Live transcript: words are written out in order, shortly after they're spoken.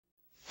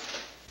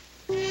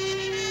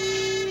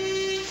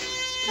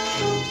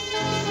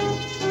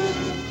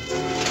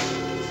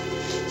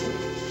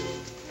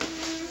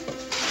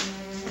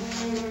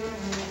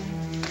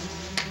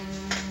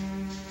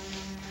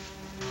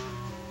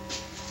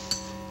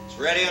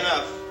Ready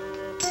enough.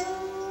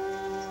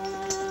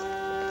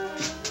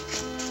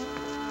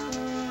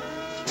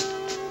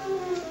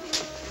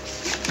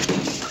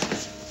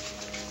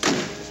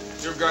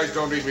 You guys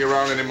don't need me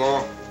around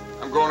anymore.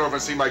 I'm going over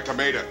and see my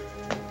tomato.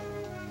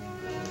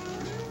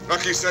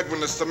 Lucky said when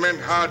the cement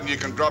hardened, you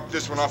can drop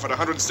this one off at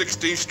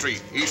 116th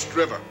Street, East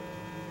River.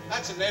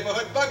 That's a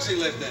neighborhood Bugsy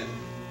lived in.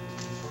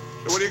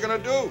 So what are you gonna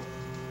do?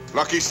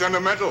 Lucky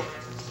sentimental.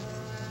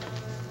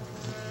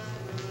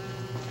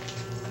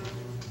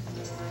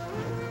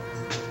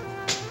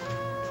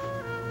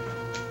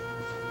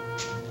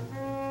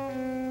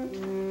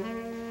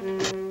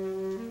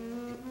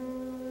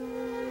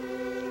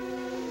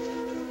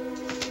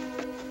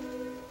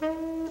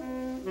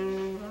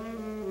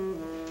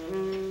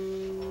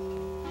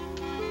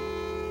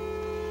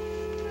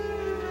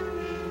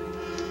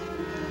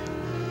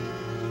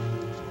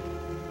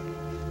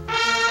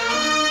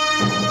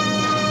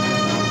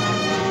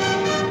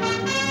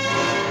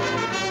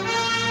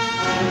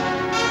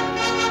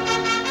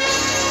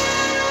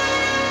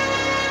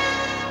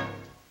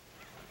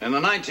 In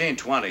the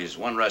 1920s,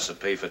 one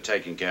recipe for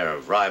taking care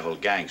of rival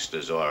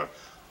gangsters or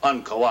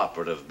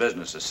uncooperative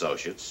business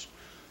associates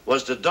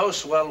was to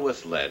dose well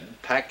with lead,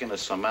 pack in a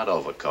cement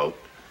overcoat,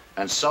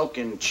 and soak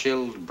in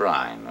chilled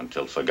brine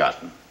until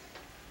forgotten.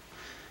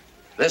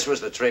 This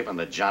was the treatment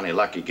that Johnny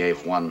Lucky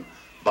gave one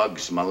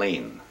Bugs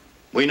Moline.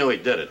 We knew he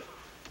did it,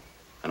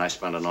 and I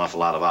spent an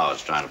awful lot of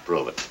hours trying to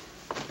prove it.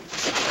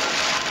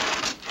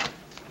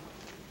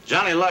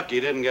 Johnny Lucky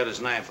didn't get his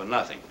name for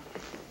nothing.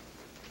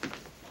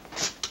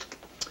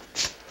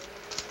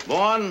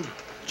 Born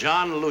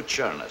John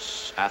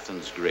Lucernis,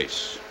 Athens,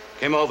 Greece.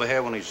 Came over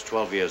here when he was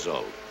 12 years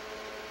old.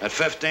 At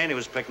 15, he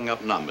was picking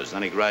up numbers.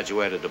 Then he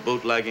graduated to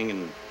bootlegging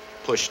and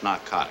pushed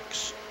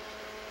narcotics.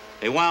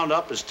 He wound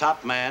up as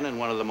top man in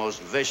one of the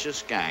most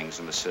vicious gangs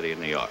in the city of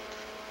New York.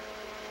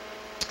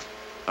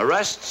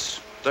 Arrests,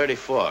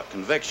 34.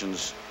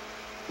 Convictions,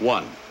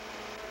 1.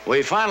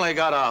 We finally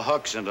got our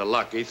hooks into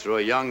Lucky through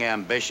a young,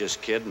 ambitious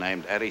kid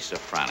named Eddie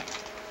Safranik.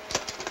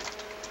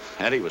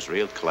 Eddie was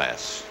real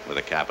class, with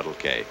a capital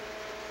K.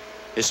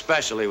 His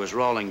specialty was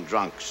rolling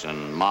drunks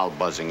and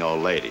mal-buzzing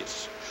old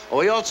ladies.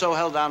 Oh, he also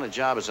held down a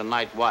job as a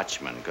night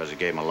watchman because it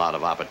gave him a lot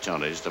of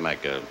opportunities to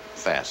make a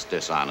fast,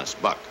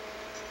 dishonest buck.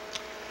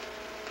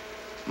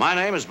 My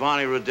name is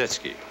Barney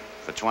Ruditsky.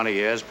 For 20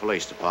 years,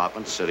 police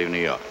department, city of New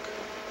York.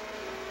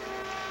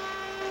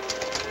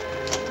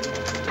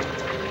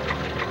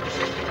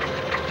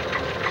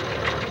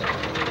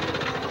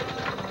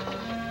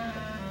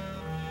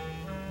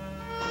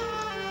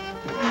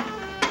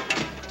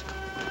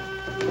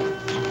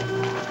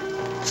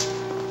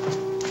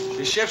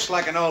 She shifts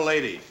like an old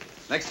lady.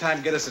 Next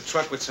time, get us a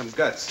truck with some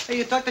guts. Hey,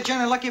 you talked to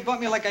Johnny Lucky about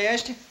me like I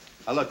asked you?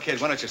 Now, look,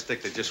 kid, why don't you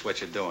stick to just what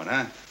you're doing,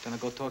 huh? Then I'll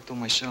go talk to him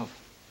myself.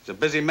 He's a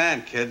busy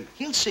man, kid.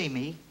 He'll see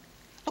me.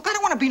 Look, I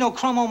don't want to be no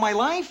crumb all my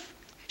life.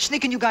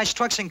 Sneaking you guys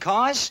trucks and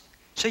cars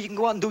so you can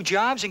go out and do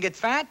jobs and get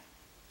fat.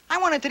 I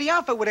want into the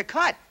outfit with a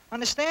cut.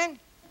 Understand?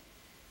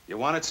 You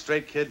want it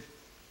straight, kid?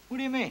 What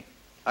do you mean?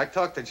 I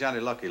talked to Johnny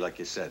Lucky like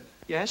you said.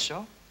 Yes,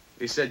 so?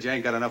 He said you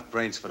ain't got enough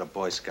brains for the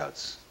Boy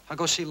Scouts. I'll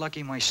go see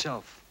Lucky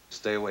myself.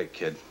 Stay away,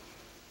 kid.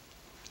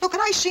 Look,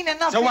 I seen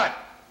enough. So what?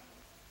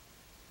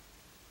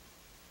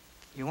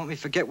 You want me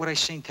to forget what I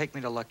seen? Take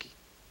me to Lucky.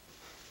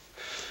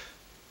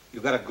 You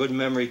got a good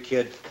memory,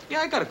 kid? Yeah,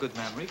 I got a good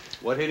memory.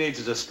 What he needs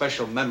is a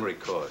special memory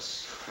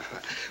course.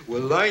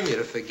 We'll learn you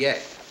to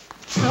forget.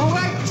 No,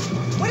 wait!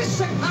 Wait a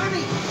second,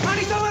 Arnie!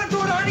 Arnie, don't let him do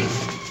it, Arnie!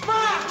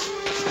 Ma!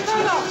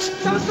 No,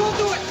 don't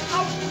do it!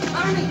 Oh,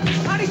 Arnie!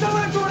 Arnie, don't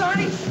let him do it,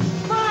 Arnie!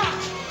 Ma!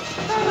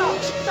 No,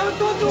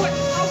 don't do it!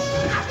 Oh,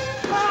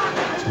 Ma!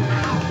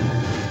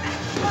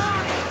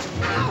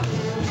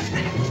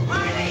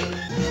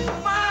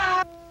 Arnie!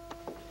 Ma!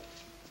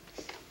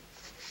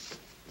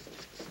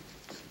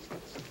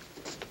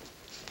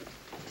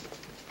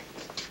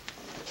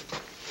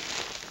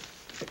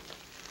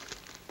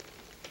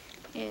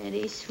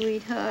 Eddie,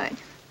 sweetheart,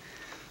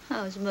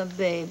 how's my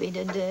baby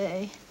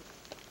today?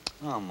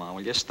 Oh, Ma,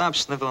 will you stop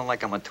sniveling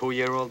like I'm a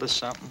 2-year-old or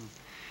something?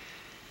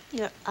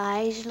 Your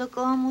eyes look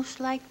almost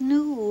like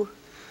new.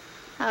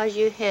 How's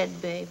your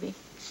head, baby?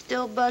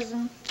 Still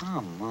buzzing?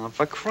 Oh, Ma,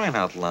 for crying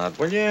out loud,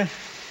 will you?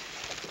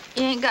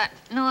 You ain't got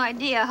no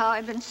idea how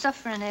I've been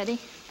suffering, Eddie.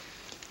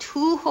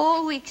 2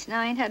 whole weeks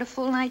now I ain't had a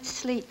full night's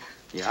sleep.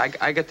 Yeah,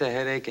 I get the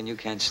headache and you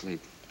can't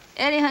sleep.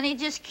 Eddie, honey, it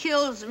just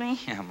kills me.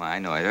 Yeah, Ma, I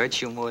know. It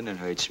hurts you more than it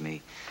hurts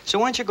me. So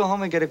why don't you go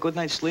home and get a good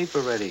night's sleep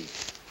already?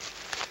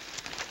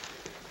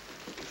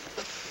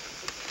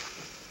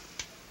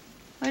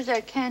 Where's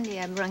that candy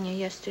I brung you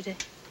yesterday?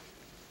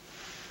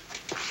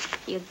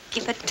 You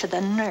give it to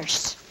the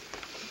nurse.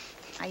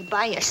 I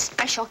buy a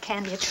special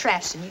candy at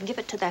Shraff's, and you give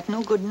it to that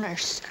no-good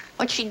nurse.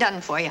 What's she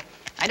done for you?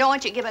 I don't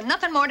want you giving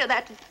nothing more to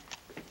that.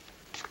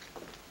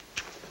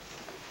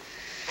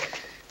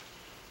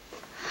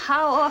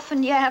 How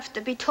often do you have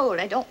to be told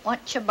I don't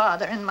want you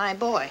bothering my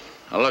boy?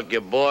 Now, look,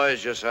 your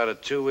boys just had a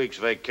 2 weeks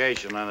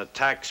vacation on the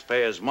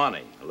taxpayers'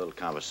 money. A little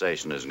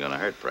conversation isn't going to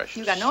hurt, Precious.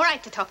 You got no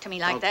right to talk to me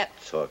like that.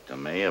 Talk to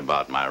me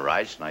about my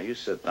rights. Now, you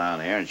sit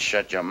down here and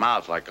shut your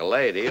mouth like a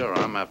lady, or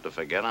I'm have to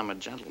forget I'm a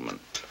gentleman.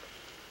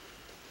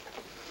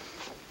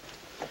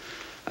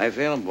 How you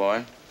feeling,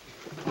 boy?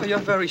 Well, you're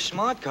very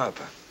smart,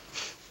 copper.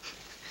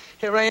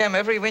 Here I am,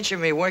 every inch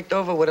of me worked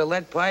over with a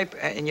lead pipe,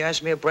 and you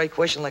ask me a bright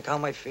question like, how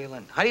am I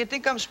feeling? How do you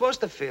think I'm supposed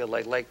to feel?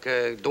 Like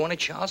doing a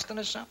Charleston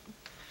or something?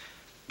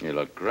 You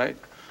look great.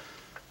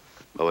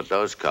 But with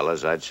those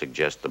colors, I'd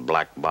suggest the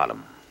black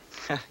bottom.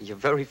 You're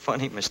very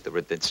funny, Mr.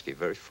 Ruditsky,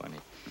 very funny.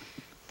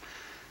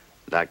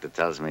 Doctor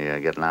tells me you're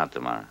getting out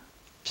tomorrow.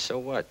 So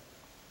what?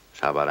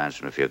 So how about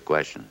answering a few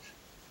questions?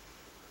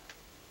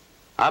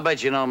 I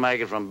bet you don't make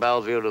it from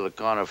Bellevue to the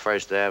corner of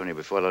First Avenue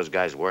before those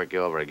guys work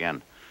you over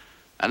again.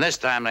 And this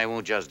time they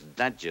won't just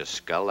dent your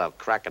skull, they'll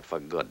crack it for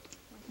good.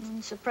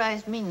 It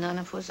surprised me none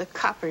if it was the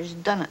coppers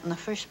done it in the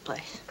first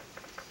place.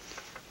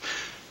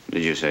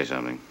 Did you say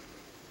something?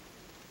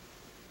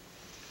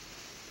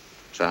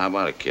 So how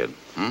about it, kid?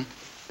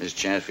 There's a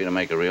chance for you to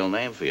make a real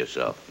name for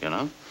yourself, you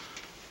know?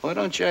 Why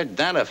don't you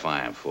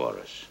identify him for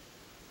us?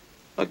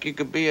 Look, you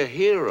could be a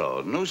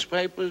hero.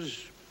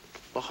 Newspapers,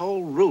 the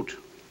whole route.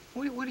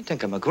 What do you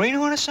think, I'm a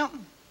greenhorn or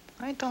something?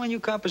 I ain't telling you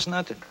coppers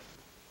nothing.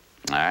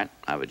 All right,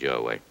 have it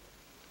your way.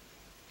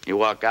 You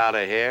walk out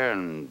of here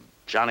and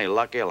Johnny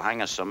Lucky will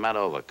hang a cement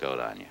overcoat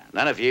on you. And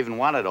then if you even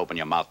wanted to open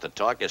your mouth to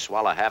talk, you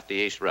swallow half the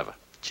East River.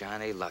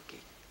 Johnny Lucky.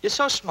 You're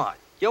so smart.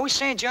 You're always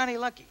saying Johnny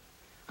Lucky.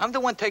 I'm the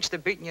one takes the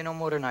beating you know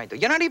more than I do.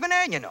 You're not even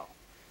there, you know.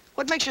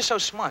 What makes you so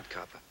smart,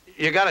 copper?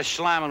 You got a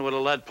slamming with a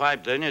lead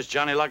pipe, didn't you? It's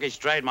Johnny Lucky's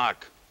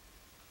trademark.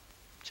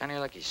 Johnny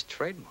Lucky's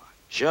trademark?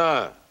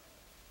 Sure.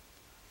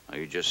 Now,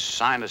 you just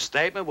sign a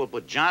statement. We'll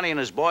put Johnny and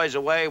his boys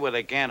away where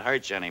they can't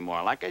hurt you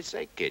anymore. Like I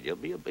say, kid, you'll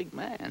be a big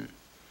man.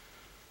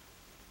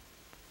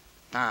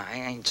 Nah, I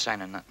ain't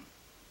signing nothing.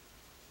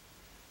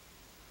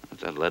 If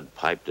that lead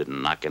pipe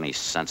didn't knock any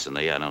sense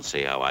into you, I don't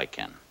see how I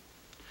can.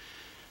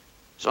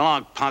 So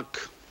long, punk.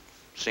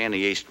 See you in the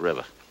East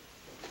River.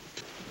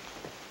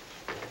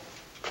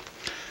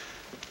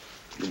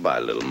 Goodbye,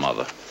 little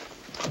mother.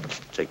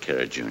 Take care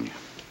of Junior.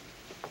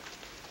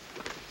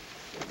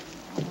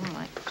 Oh,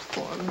 my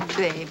poor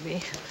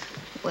baby.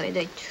 The way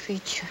they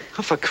treat you.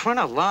 Oh, for crying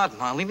out loud,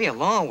 Ma, leave me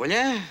alone, will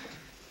ya?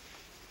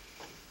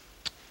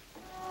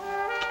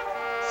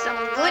 Some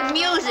good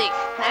music.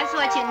 That's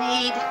what you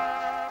need.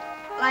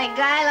 Like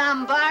Guy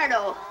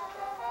Lombardo.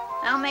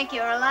 I'll make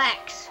you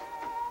relax.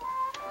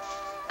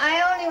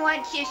 I only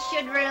want you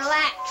should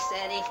relax,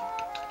 Eddie.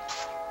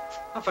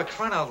 Oh, for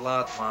crying out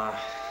loud, Ma.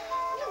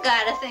 You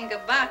gotta think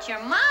about your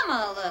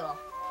mama a little.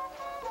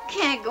 You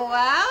can't go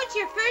out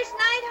your first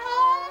night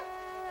home.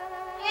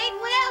 You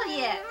ain't well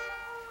yet.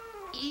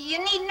 You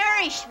need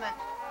nourishment.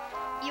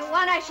 You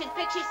want I should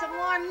fix you some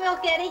warm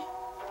milk, Eddie?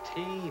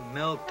 Tea,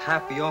 milk,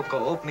 tapioca,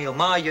 oatmeal.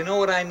 Ma, you know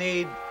what I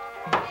need?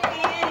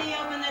 Hey, Eddie,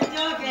 open the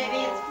door,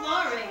 baby. It's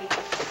Florrie.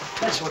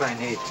 That's what I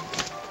need.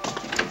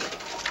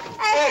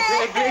 Hey,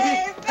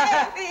 Gregory.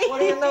 baby. What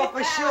do you know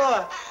for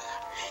sure?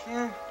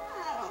 Yeah.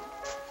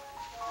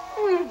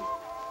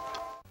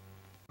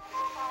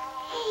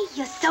 Hey,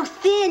 you're so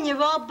thin.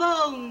 You're all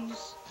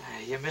bones.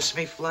 You miss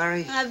me,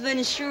 Florrie? I've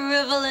been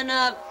shriveling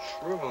up.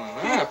 Shriveling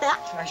up?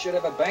 I should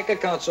have a bank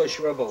account so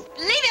shriveled.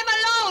 Leave him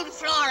alone,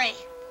 Florrie.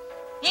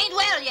 He ain't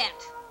well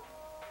yet.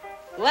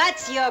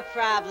 What's your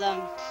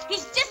problem?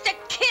 He's just a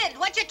kid.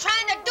 What you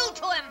trying to do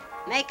to him?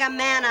 Make a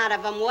man out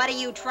of him. What are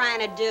you trying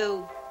to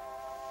do?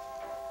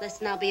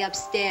 Listen, I'll be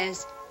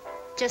upstairs.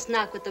 Just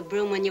knock with the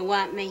broom when you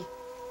want me.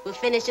 We'll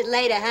finish it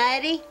later, huh,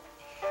 Eddie?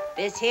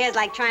 This here's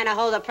like trying to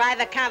hold a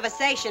private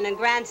conversation in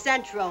Grand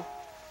Central.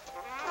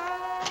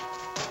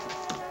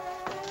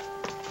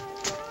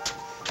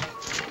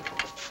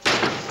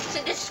 It's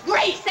a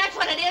disgrace, that's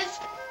what it is.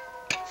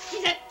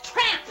 He's a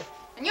tramp,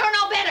 and you're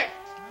no better.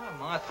 Oh,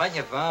 Ma, tighten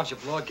your valves, you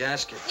blow a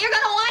gasket. You're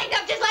gonna wind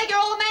up just like your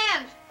old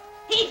man.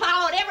 He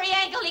followed every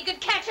angle he could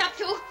catch up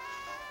to.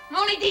 The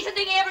only decent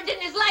thing he ever did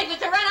in his life was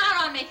to run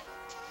out on me.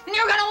 And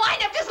you're gonna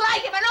wind up just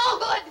like him and all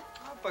good.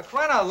 Oh, for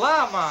crying out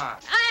loud, Ma.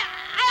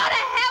 I ought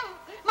to have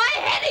my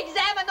head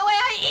examined the way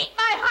I eat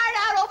my heart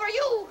out over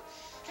you.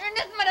 You're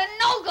nothing but a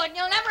no good, and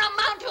you'll never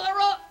amount to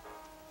a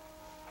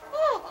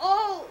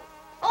Oh.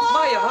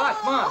 Ma, you're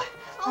hot, Ma.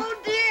 Oh,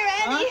 dear,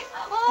 Eddie.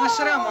 Huh? Ma,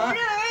 sit down, Ma. It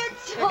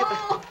hurts.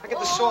 I get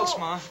the salts,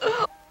 Ma.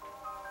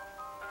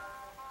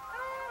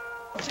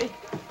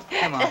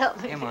 Come on.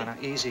 Help me. Come on, now.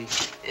 Easy.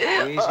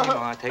 Easy,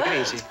 Ma. Take it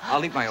easy.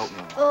 I'll eat my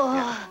oatmeal. Oh.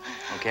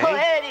 Yeah. Okay? Oh,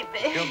 Eddie,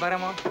 baby. Feel better,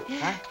 Ma?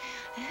 Huh?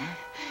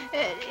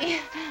 Eddie.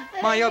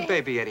 Ma, your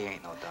baby Eddie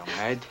ain't no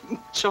dumbhead.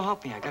 So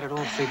help me, I got it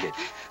all figured.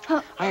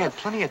 I had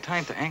plenty of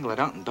time to angle it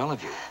out in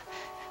Bellevue.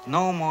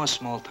 No more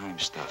small-time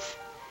stuff.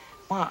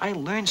 Ma, I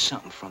learned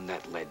something from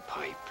that lead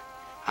pipe.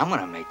 I'm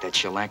gonna make that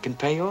shellackin'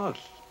 pay off.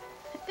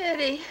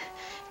 Eddie,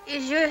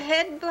 is your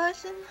head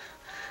buzzing?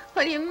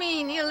 What do you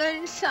mean you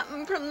learned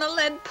something from the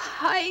lead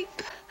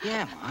pipe?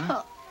 Yeah,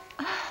 Ma.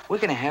 We're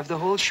gonna have the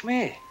whole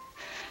schmear.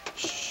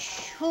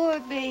 Sure,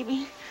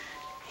 baby.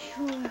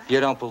 Sure. You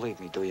don't believe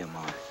me, do you,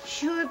 Ma?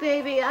 Sure,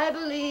 baby, I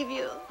believe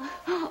you.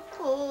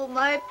 Oh,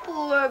 my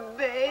poor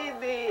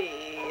baby.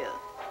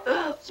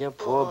 Your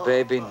poor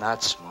baby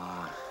nuts,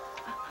 Ma.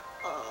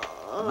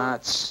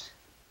 Nuts.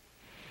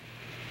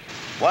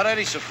 What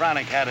Eddie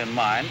Safranik had in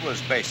mind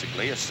was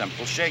basically a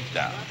simple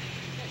shakedown.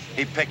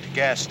 He picked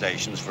gas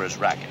stations for his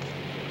racket.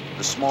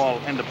 The small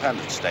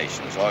independent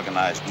stations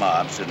organized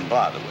mobs didn't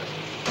bother with.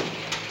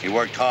 He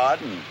worked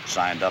hard and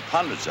signed up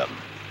hundreds of them.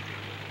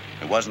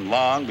 It wasn't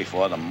long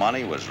before the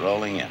money was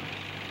rolling in.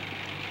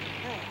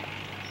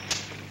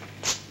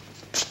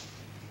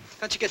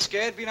 Don't you get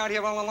scared being out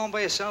here all alone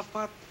by yourself,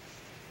 Pop?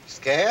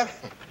 Scared?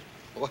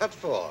 What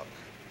for?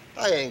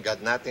 I ain't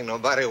got nothing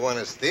nobody want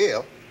to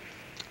steal.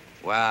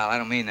 Well, I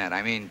don't mean that.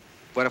 I mean,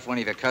 what if one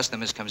of your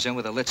customers comes in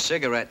with a lit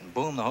cigarette and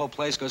boom, the whole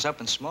place goes up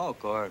in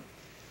smoke? Or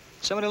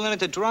somebody learning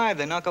to drive,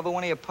 they knock over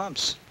one of your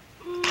pumps.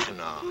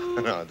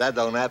 No, that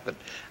don't happen.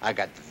 I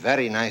got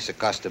very nice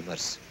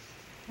customers.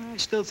 I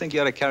still think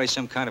you ought to carry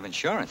some kind of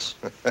insurance.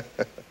 No,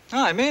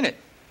 I mean it.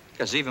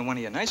 Because even one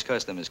of your nice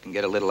customers can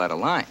get a little out of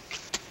line.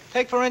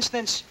 Take, for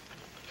instance...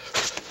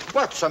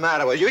 What's the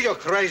matter with you? You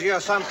crazy or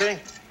something?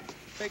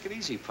 Take it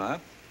easy,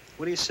 Pop.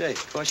 What do you say?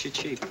 Cost you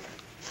cheap.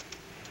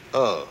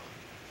 Oh.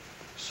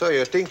 So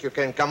you think you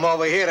can come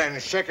over here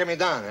and shake me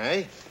down,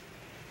 eh?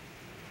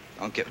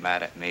 Don't get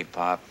mad at me,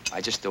 Pop.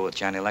 I just do what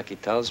Johnny Lucky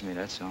tells me,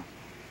 that's all.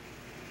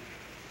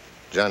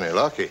 Johnny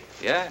Lucky?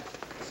 Yeah.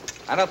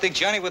 I don't think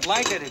Johnny would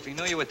like it if he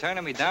knew you were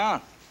turning me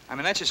down. I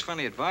mean, that's just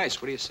friendly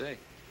advice. What do you say?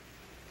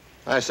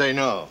 I say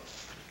no.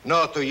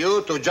 No to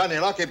you, to Johnny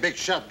Lucky, big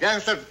shot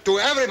gangster, to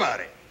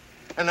everybody.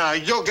 And now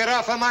you get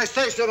off of my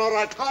station or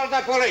I call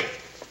the police.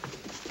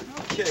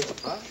 Okay,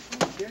 Pop.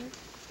 Okay.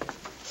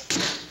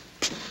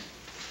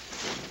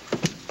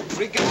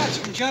 Regards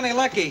from Johnny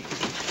Lucky.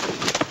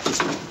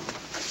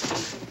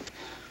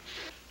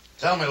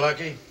 Tell me,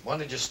 Lucky, when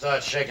did you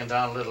start shaking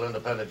down little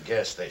independent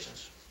gas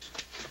stations?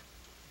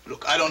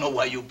 Look, I don't know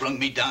why you brung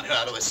me down here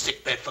out of a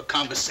sickbed for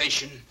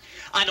conversation.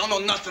 I don't know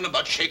nothing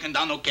about shaking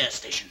down no gas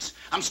stations.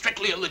 I'm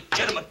strictly a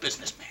legitimate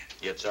businessman.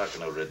 You're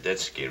talking to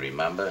Ruditsky,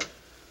 remember?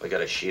 We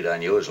got a sheet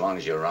on you as long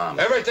as you're armed.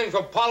 Everything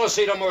from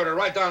policy to murder,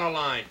 right down the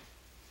line.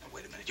 Now,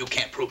 wait a minute. You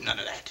can't prove none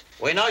of that.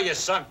 We know you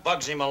sunk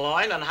Bugsy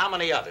Malloy, and how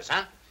many others,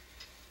 huh?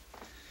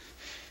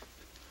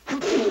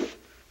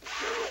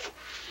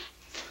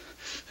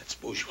 That's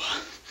bourgeois.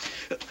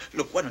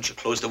 Look, why don't you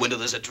close the window?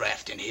 There's a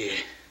draft in here.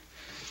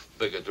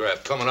 Bigger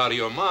draft coming out of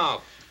your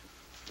mouth.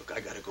 Look, I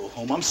gotta go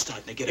home. I'm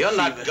starting to get a You're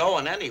fever. not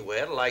going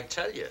anywhere till I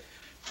tell you.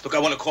 Look, I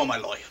want to call my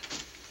lawyer.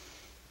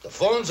 The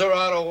phones are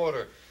out of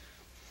order.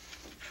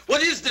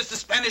 What is this, the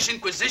Spanish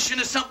Inquisition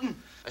or something?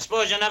 I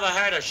suppose you never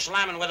heard of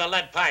slamming with a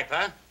lead pipe,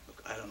 huh?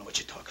 Look, I don't know what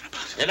you're talking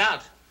about. You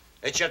don't?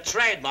 It's your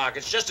trademark.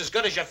 It's just as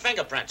good as your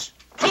fingerprints.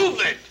 Prove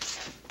it!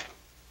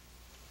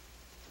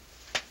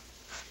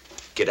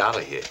 Get out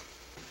of here.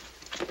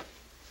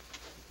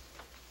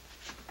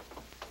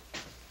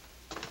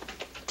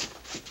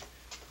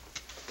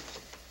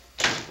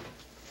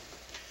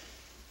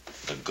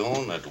 The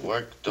goon that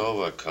worked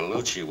over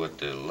Colucci with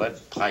the lead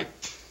pipe.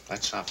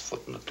 That's our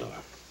foot in the door.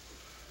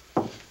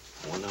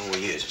 I wonder who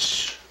he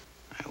is.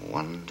 I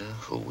wonder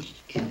who he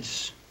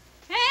is.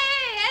 Hey,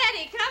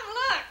 Eddie, come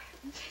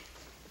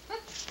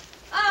look.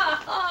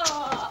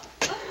 Oh.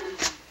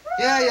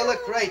 Yeah, you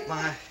look great,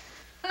 Ma.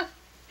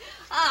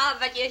 Ah,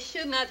 but you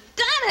shouldn't have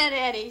done it,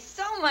 Eddie.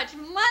 So much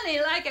money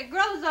like it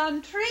grows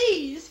on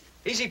trees.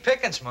 Easy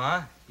pickings,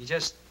 Ma. You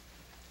just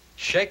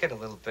shake it a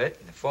little bit,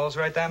 and it falls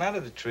right down out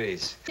of the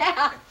trees.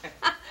 Yeah.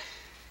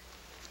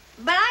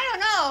 But I don't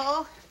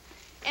know.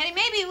 Eddie,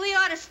 maybe we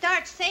ought to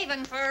start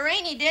saving for a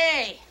rainy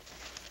day.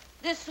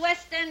 This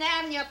Western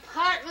Avenue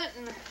apartment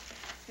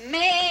and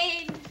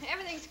maid,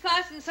 everything's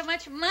costing so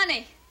much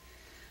money.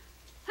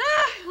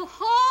 The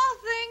whole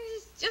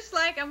thing's just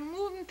like a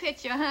moving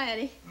picture, huh,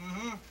 Eddie?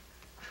 Mm-hmm.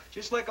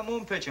 Just like a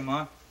moon picture,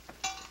 Ma.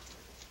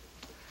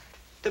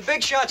 The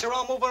big shots are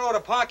all moving over to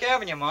Park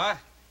Avenue, Ma.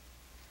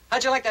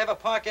 How'd you like to have a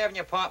Park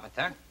Avenue apartment,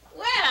 huh?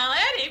 Well,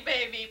 Eddie,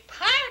 baby,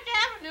 Park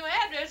Avenue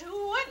address,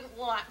 who wouldn't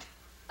want?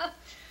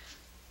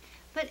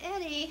 But,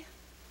 Eddie,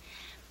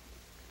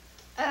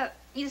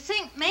 you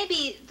think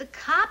maybe the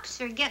cops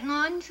are getting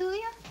on to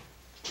you?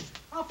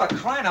 Oh, for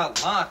crying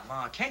out loud,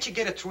 Ma. Can't you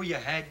get it through your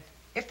head?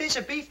 If there's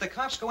a beef, the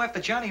cops go after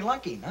Johnny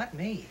Lucky, not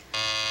me.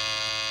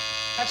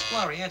 That's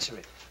Florrie. Answer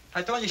it.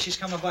 I told you she's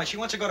coming by. She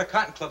wants to go to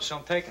Cotton Club, so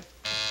I'm taking.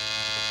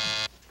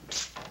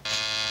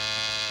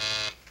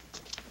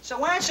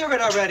 So answer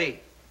it already.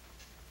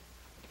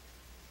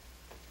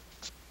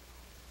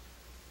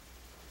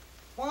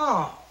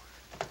 Wow.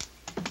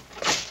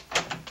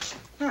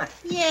 Huh.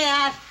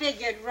 Yeah, I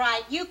figured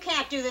right. You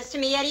can't do this to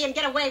me, Eddie, and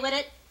get away with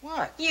it.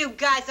 What? You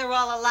guys are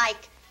all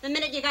alike. The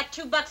minute you got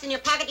 $2 in your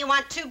pocket, you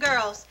want 2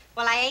 girls.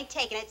 Well, I ain't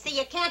taking it. See,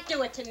 you can't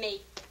do it to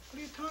me. What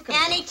are you talking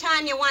about?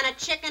 Anytime you want to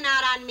chicken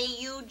out on me,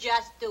 you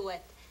just do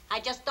it. I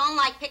just don't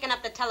like picking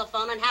up the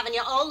telephone and having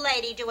your old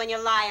lady doing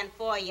your lying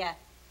for you.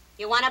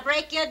 You want to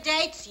break your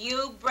dates?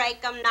 You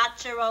break them,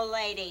 not your old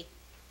lady.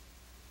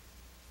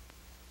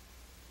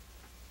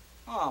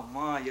 Oh,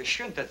 Ma, you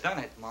shouldn't have done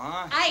it,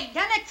 Ma. I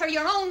done it for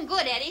your own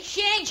good, Eddie.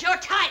 She ain't your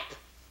type.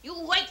 You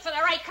wait for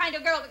the right kind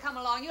of girl to come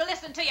along. You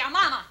listen to your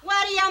mama.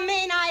 What do you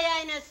mean I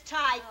ain't his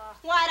type?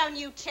 Why don't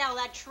you tell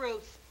the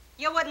truth?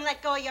 You wouldn't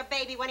let go of your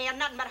baby when he had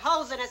nothing but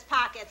holes in his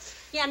pockets.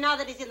 Yeah, now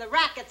that he's in the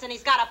rackets and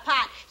he's got a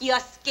pot,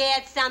 you're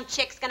scared some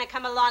chick's gonna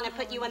come along and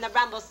put you in the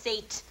rumble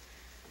seat.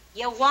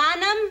 You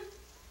want him?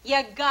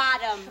 You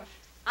got him.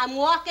 I'm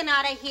walking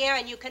out of here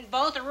and you can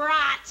both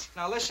rot.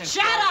 Now listen.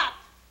 Shut up!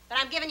 But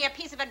I'm giving you a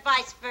piece of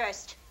advice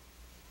first.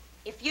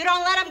 If you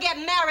don't let him get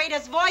married,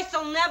 his voice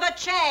will never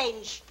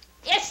change.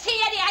 You see,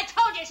 Eddie, I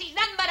told you she's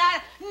nothing but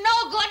a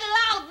no-good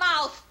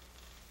loudmouth.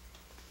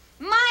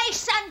 My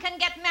son can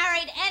get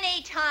married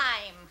any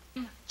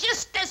time,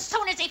 just as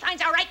soon as he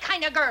finds the right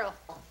kind of girl.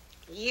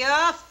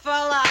 You're full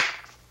of...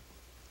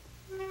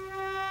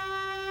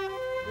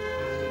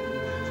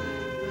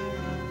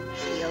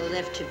 You'll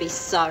live to be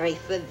sorry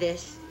for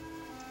this.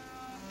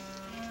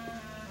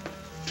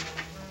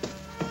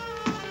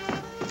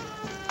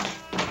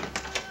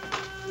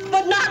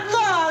 But not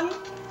long.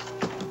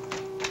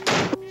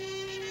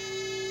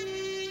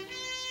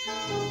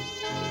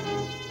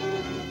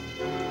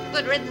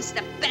 Good riddance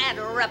to bad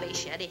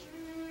rubbish, Eddie.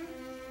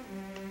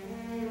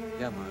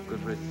 Yeah, Ma,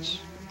 good riddance.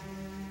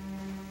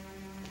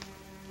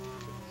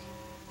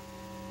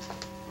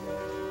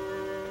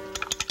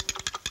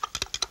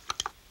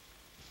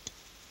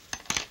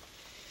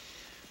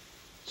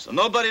 So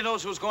nobody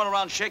knows who's going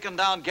around shaking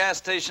down gas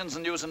stations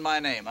and using my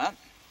name, huh?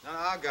 No,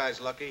 our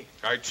guy's lucky.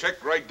 I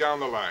checked right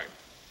down the line.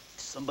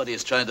 Somebody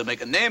is trying to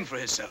make a name for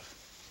himself.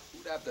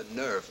 Who'd have the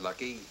nerve,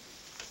 Lucky?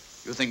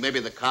 You think maybe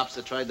the cops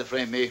that tried to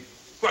frame me?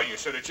 Well, you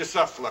said it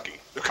yourself, Lucky.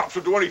 The cops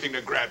will do anything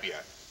to grab you.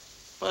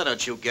 Why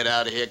don't you get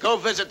out of here? Go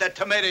visit that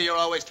tomato you're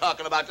always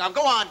talking about. Now,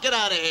 go on, get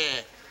out of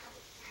here.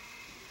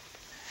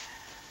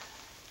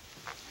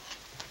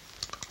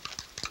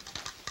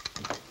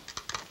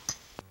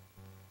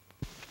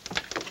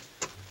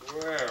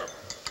 Well,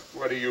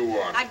 what do you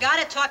want? I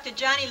gotta talk to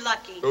Johnny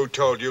Lucky. Who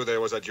told you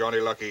there was a Johnny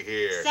Lucky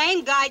here?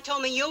 Same guy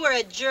told me you were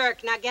a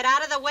jerk. Now get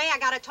out of the way. I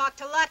gotta talk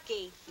to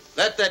Lucky.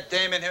 Let that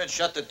dame in here and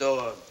shut the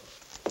door.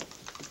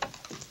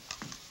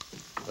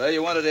 Well,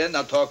 you want it in?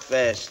 Now talk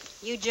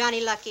fast. You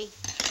Johnny Lucky?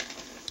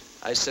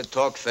 I said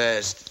talk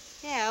fast.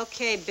 Yeah,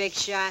 okay, big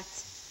shot.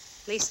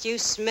 At least you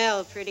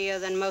smell prettier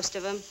than most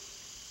of them.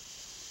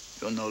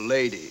 You're no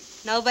lady.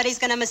 Nobody's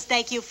gonna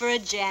mistake you for a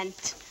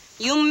gent.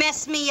 You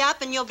mess me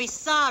up and you'll be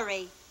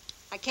sorry.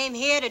 I came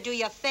here to do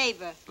you a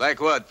favor.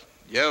 Like what?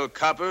 You old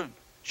copper?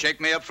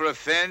 Shake me up for a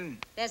fin?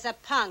 There's a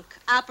punk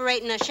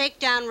operating a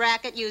shakedown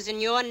racket using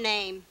your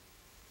name.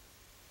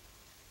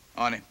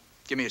 Arnie,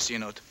 give me a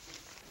C-note.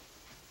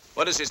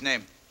 What is his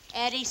name?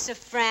 Eddie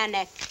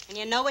Safranek. And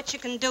you know what you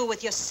can do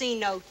with your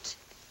C-note.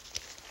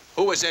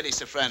 Who is Eddie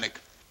Safranek?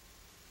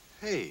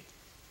 Hey,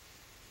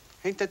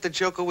 ain't that the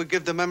joker we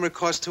give the memory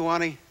course to,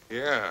 Arnie?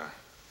 Yeah.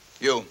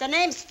 You. The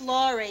name's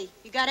Flory.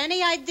 You got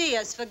any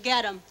ideas,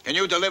 forget 'em. Can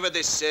you deliver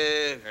this,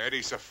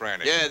 Eddie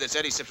Safranek. Yeah, that's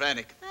Eddie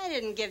Safranek. I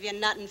didn't give you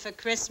nothing for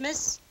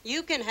Christmas.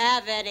 You can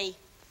have Eddie.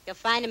 You'll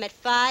find him at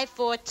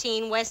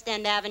 514 West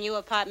End Avenue,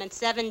 apartment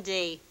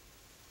 7D.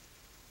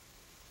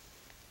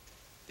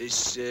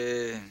 This,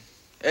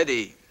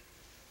 Eddie,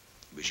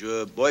 was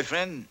your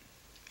boyfriend?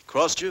 He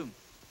crossed you?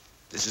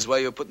 This is why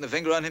you're putting the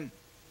finger on him?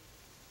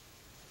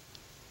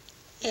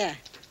 Yeah.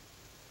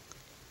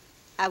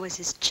 I was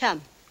his chum.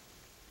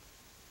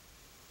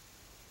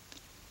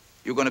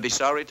 You gonna be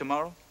sorry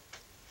tomorrow?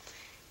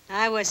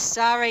 I was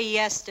sorry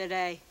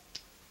yesterday.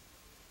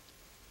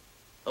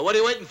 Well, what are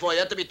you waiting for? You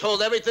have to be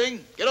told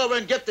everything? Get over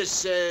and get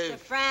this,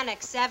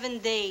 Safranek,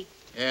 7D.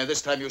 Yeah,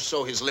 this time you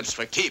sew his lips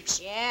for keeps.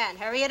 Yeah, and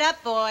hurry it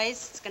up,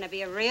 boys. It's gonna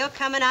be a real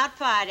coming-out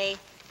party.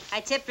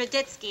 I tipped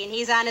Ruditsky, and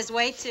he's on his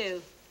way,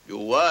 too. You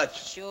what?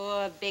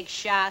 Sure, big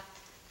shot.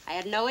 I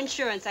had no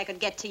insurance I could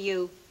get to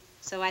you,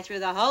 so I threw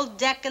the whole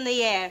deck in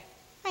the air.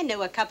 I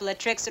knew a couple of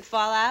tricks would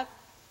fall out.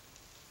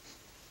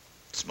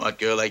 Smart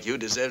girl like you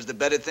deserves the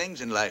better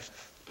things in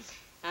life.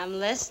 I'm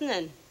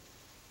listening.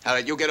 All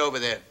right, you get over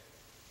there.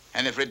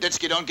 And if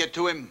Rudisky don't get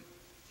to him,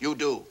 you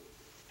do.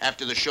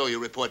 After the show, you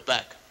report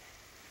back.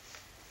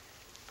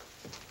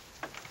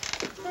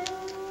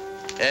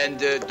 And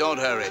don't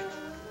hurry.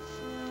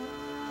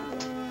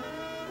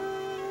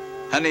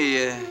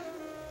 Honey,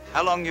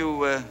 how long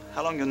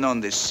you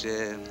known this,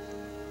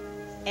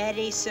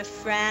 Eddie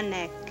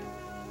Safranek.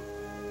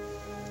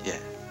 Yeah,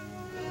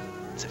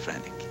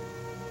 Safranek.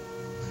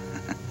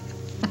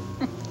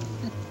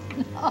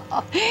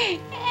 Oh,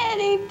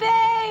 Eddie,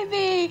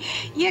 baby,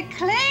 you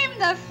claim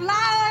the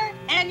flower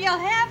and you'll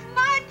have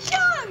my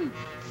chum.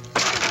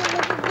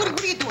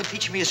 What are you doing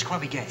teaching me a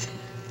scrummy game?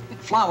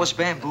 Flowers,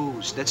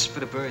 bamboos, that's for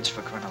the birds,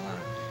 for crying out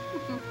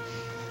loud.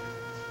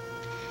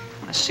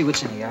 Let's see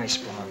what's in the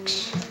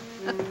icebox.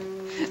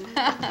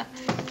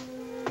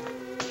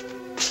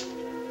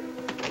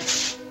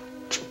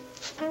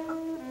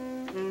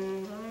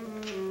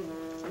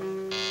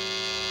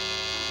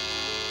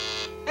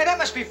 Hey, that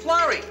must be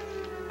Florrie.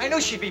 I knew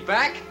she'd be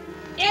back.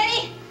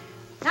 Eddie,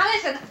 now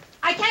listen,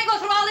 I I can't go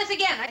through all this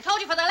again. I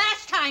told you for the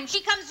last time.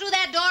 She comes through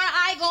that door,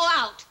 I go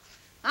out.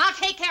 I'll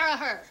take care of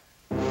her.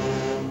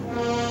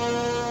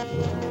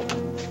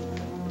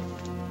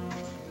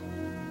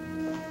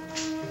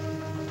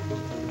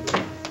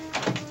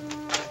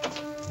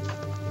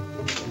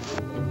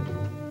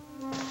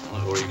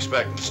 Well, who are you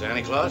expecting,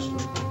 Santa Claus?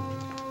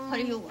 What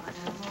do you want?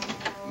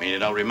 Mean you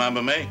don't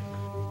remember me?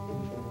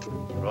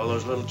 For all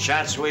those little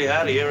chats we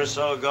had a year or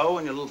so ago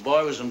when your little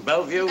boy was in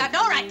Bellevue? You got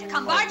no right to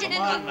come barging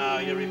Come on now,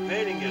 you're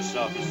repeating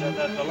yourself. You said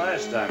that the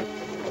last time.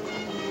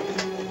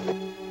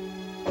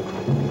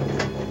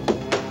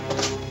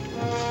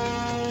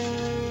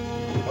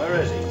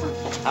 Where is he?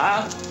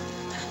 Huh?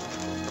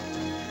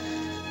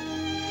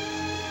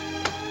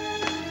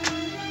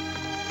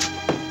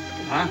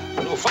 Huh?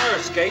 No fire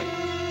escape.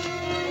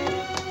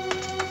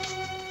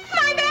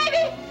 My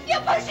baby! You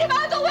pushed him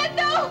out the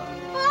window!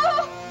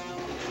 Oh!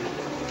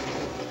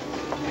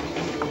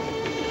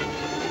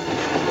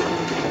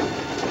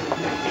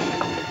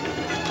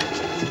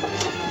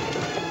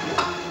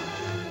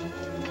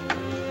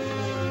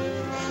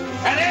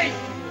 Eddie!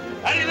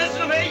 Eddie,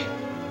 listen to me!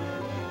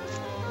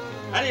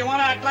 Eddie, you want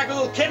to act like a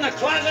little kid in a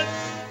closet?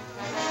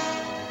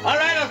 All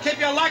right, I'll keep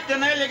you locked in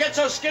there. You get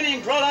so skinny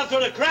and crawl out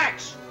through the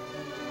cracks.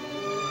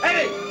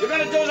 Eddie, you're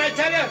going to do as I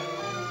tell you?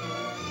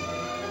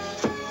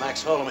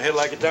 Max, hold him here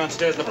like it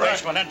downstairs in the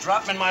basement, then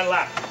drop him in my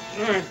lap.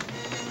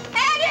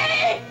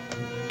 Eddie!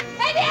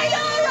 Eddie, are you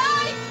all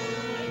right?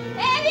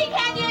 Eddie,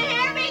 can you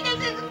hear me?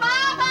 This is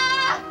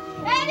Mama!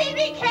 Eddie,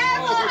 be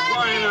careful, Oh, for honey!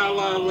 crying out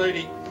loud,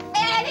 lady.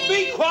 Eddie!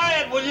 Be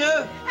quiet, will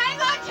you? Hang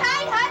on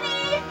tight,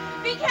 honey!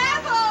 Be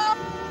careful!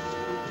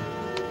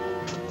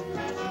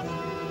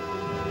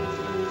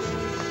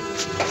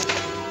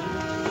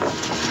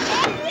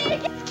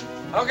 Eddie!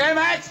 Okay,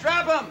 Max,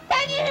 drop him.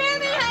 Can you hear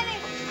me, honey?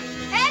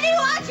 Eddie,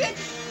 watch it!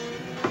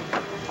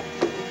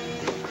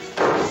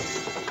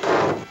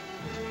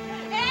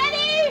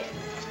 Eddie!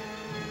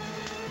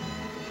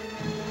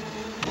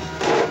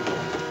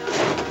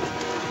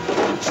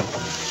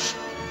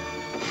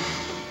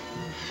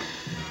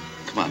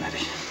 Come on,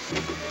 Eddie.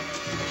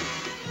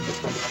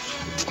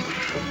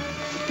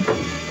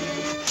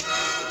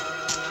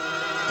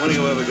 When are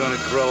you ever going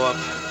to grow up?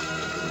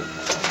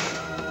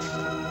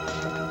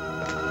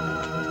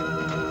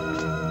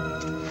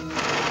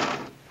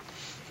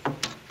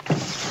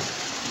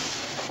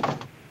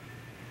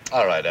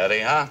 All right,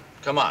 Eddie, huh?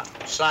 Come on,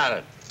 sign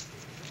it.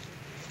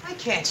 I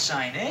can't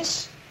sign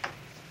this.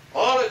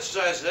 All it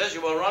says is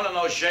you were running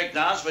those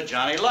shakedowns for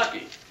Johnny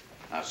Lucky.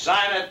 Now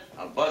sign it,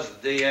 I'll buzz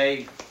the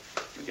DA,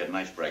 and get a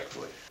nice break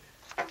for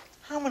you.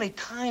 How many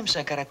times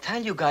I gotta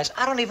tell you guys,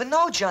 I don't even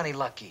know Johnny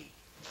Lucky.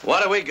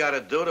 What do we gotta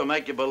do to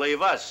make you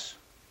believe us?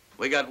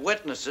 We got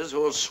witnesses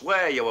who will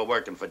swear you were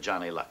working for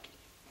Johnny Lucky.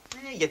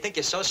 You think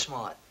you're so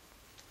smart.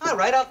 All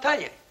right, I'll tell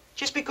you.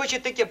 Just because you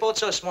think you're both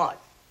so smart.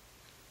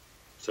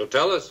 So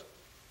tell us.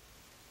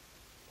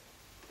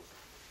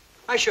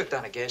 I shook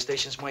down the gas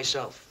stations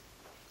myself.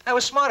 I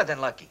was smarter than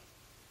Lucky.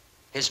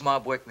 His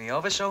mob worked me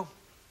over, so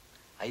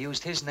I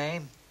used his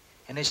name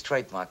and his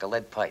trademark, a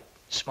lead pipe.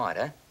 Smart,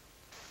 huh?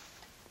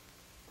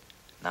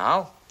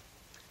 Now,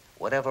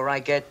 whatever I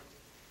get,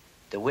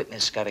 the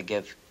witness gotta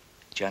give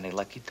Johnny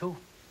Lucky too.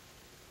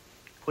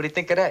 What do you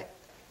think of that?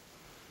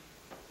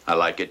 I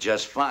like it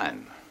just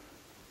fine.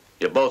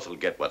 You both will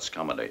get what's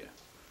coming to you.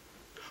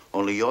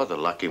 Only you're the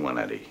lucky one,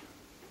 Eddie.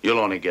 You'll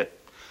only get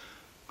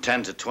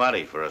 10 to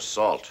 20 for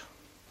assault.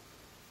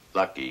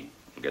 Lucky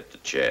will get the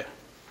chair.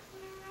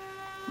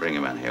 Bring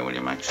him in here, will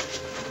you, Max?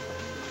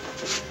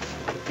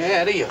 Yeah,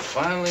 Eddie, you're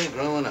finally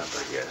growing up,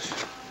 I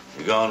guess.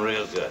 You're going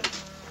real good.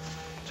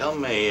 Tell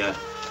me,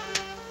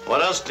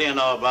 what else do you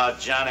know about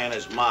Johnny and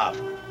his mob?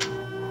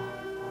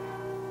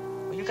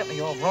 Well, you got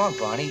me all wrong,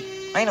 Barney.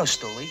 I ain't no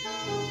stoolie.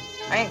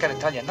 I ain't gotta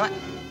tell you nothing.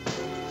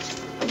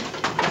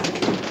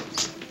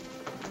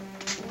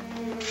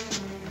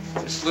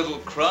 This little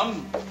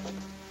crumb?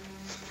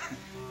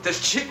 This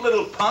cheap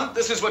little punk?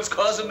 This is what's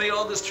causing me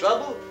all this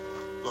trouble?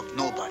 Look,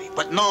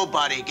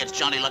 nobody gets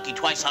Johnny Lucky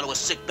twice out of a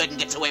sick bed and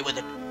gets away with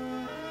it.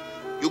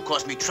 You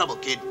caused me trouble,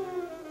 kid.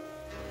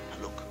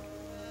 Now look,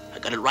 I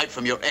got it right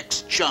from your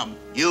ex-chum.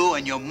 You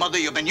and your mother,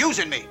 you've been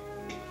using me.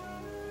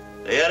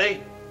 Hey,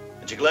 Eddie,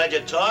 aren't you glad you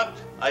talked?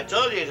 I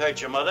told you you'd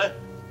hurt your mother.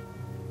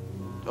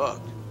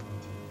 Talked?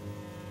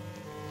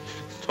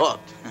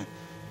 Talked? Well,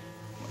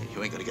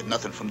 you ain't gonna get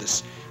nothing from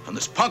this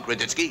punk,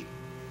 Rudisky.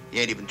 He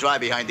ain't even dry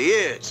behind the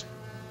ears.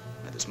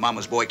 And this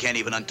mama's boy can't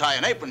even untie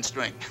an apron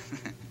string.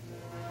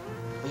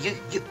 Well,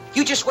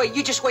 you just wait.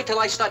 You just wait till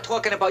I start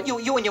talking about you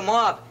and your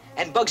mob,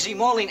 and Bugsy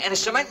Moline, and a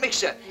cement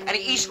mixer, and the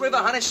East River,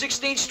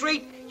 116th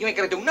Street. You ain't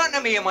gonna do nothing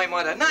to me and my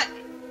mother,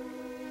 nothing.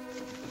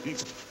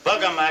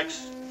 Bug him,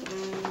 Max.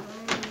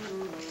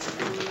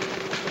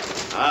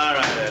 All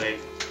right, Eddie.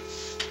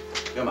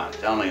 Come on,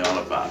 tell me all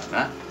about it,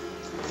 huh?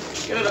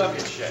 Get it off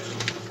your chest.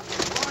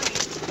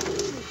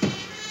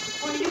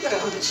 Barney, you gotta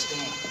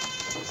understand.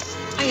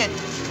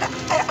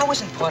 I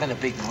wasn't part of the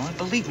big mob.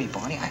 Believe me,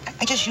 Barney.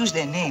 I just used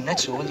their name,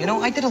 that's all. You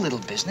know, I did a little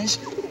business.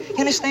 You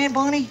understand,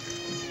 Barney?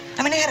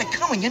 I mean, they had it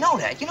coming, you know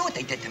that. You know what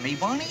they did to me,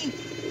 Barney?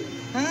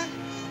 Huh?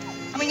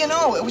 I mean, you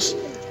know,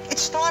 it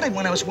started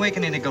when I was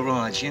working in the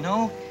garage, you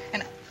know?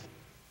 And